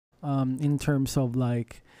in terms of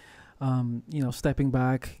like stepping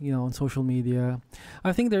back, on social media.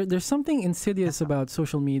 I think there's something insidious about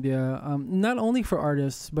social media, not only for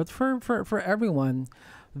artists but for everyone.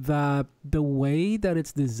 That the way that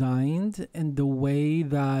it's designed and the way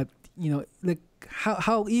that like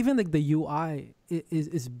how even like the UI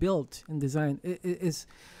is built and designed is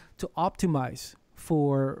to optimize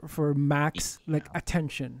for max like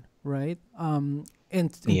attention, right? And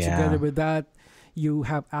together with that, you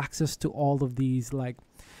have access to all of these like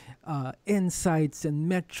insights and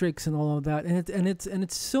metrics and all of that, and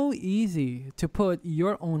it's so easy to put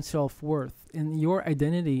your own self-worth and your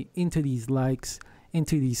identity into these likes,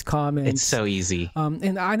 into these comments. It's so easy.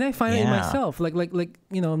 And I find it in myself, like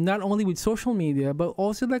not only with social media but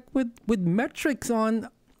also like with metrics on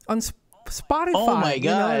Spotify. Oh my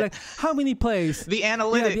god! Like how many plays? The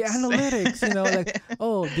analytics. Yeah, the analytics. Like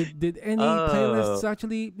did any playlists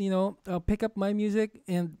actually pick up my music,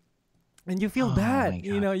 and you feel bad.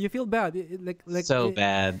 You feel bad. Like so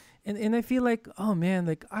bad. And I feel like, oh man,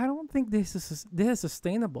 like I don't think this is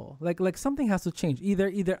sustainable. Like something has to change.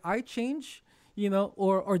 Either I change,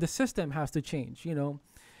 or the system has to change.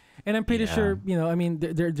 And I'm pretty sure, I mean,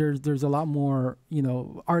 there's a lot more,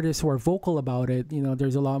 artists who are vocal about it.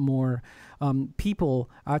 There's a lot more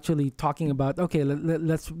people actually talking about, okay,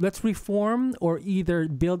 let's reform or either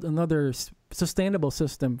build another sustainable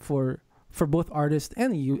system for both artists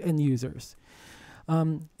and users.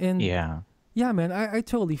 And yeah, man, I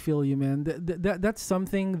totally feel you, man. That's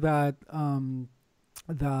something that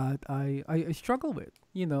that I struggle with,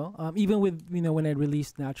 even with, when I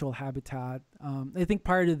released Natural Habitat. I think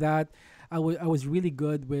prior to that, I was really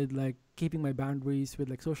good with like keeping my boundaries with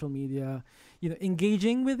like social media,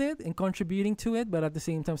 engaging with it and contributing to it, but at the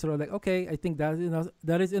same time sort of like, okay, I think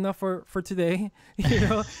that is enough for today.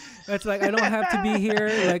 That's like, I don't have to be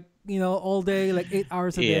here like, all day, like 8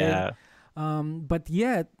 hours a day. But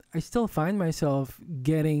yet I still find myself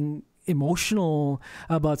getting emotional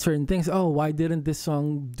about certain things. Oh, why didn't this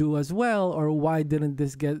song do as well, or why didn't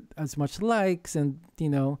this get as much likes? And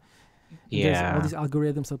there's all these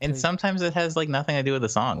algorithms. And sometimes it has like nothing to do with the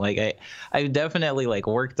song. Like I definitely like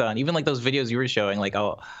worked on even like those videos you were showing. Like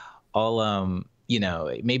I'll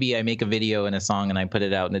maybe I make a video and a song and I put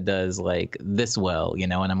it out and it does like this well,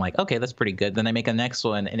 and I'm like, okay, that's pretty good. Then I make a next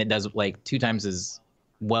one and it does like 2 times as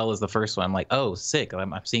well as the first one. I'm like, oh, sick.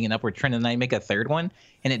 I'm seeing an upward trend. And then I make a third one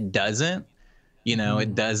and it doesn't,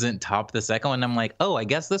 it doesn't top the second one. I'm like, oh, I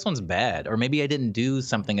guess this one's bad, or maybe I didn't do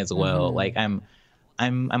something as well. Like I'm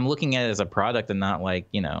looking at it as a product and not like,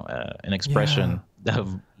 an expression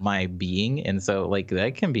of my being. And so like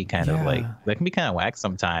that can be kind of like, that can be kind of whack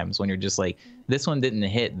sometimes when you're just like, this one didn't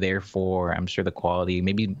hit, therefore I'm sure the quality,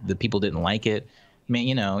 maybe the people didn't like it. I mean,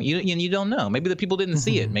 you don't know. Maybe the people didn't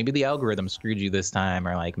see it. Maybe the algorithm screwed you this time,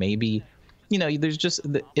 or like maybe, there's just,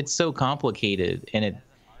 it's so complicated. And it,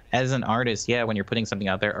 as an artist, when you're putting something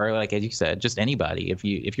out there, or like as you said, just anybody,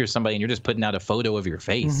 if you're somebody and you're just putting out a photo of your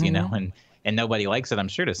face, and nobody likes it, I'm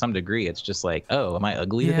sure to some degree it's just like, oh, am I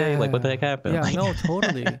ugly today? Like what the heck happened? Yeah, like, no,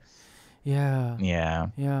 totally. Yeah.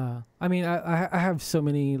 I mean, I have so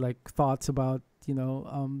many like thoughts about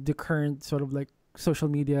the current sort of like social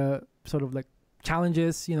media sort of like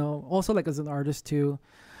challenges, also like as an artist too,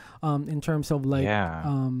 in terms of like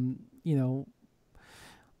I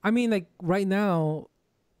mean, like right now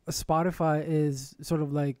Spotify is sort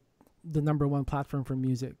of like the #1 platform for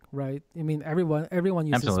music, right? I mean, everyone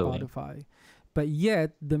uses Spotify, but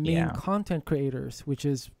yet the main content creators, which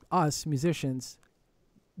is us musicians,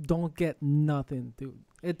 don't get nothing, dude.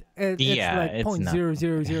 It's like point zero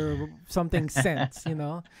zero zero something cents,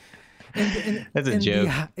 And that's a joke.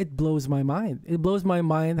 Yeah, it blows my mind. It blows my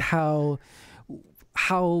mind how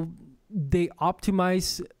they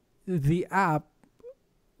optimize the app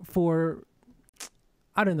for,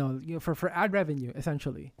 I don't know, for ad revenue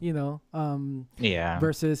essentially,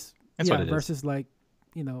 versus that's what it versus is. Like,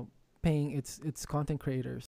 paying its content creators.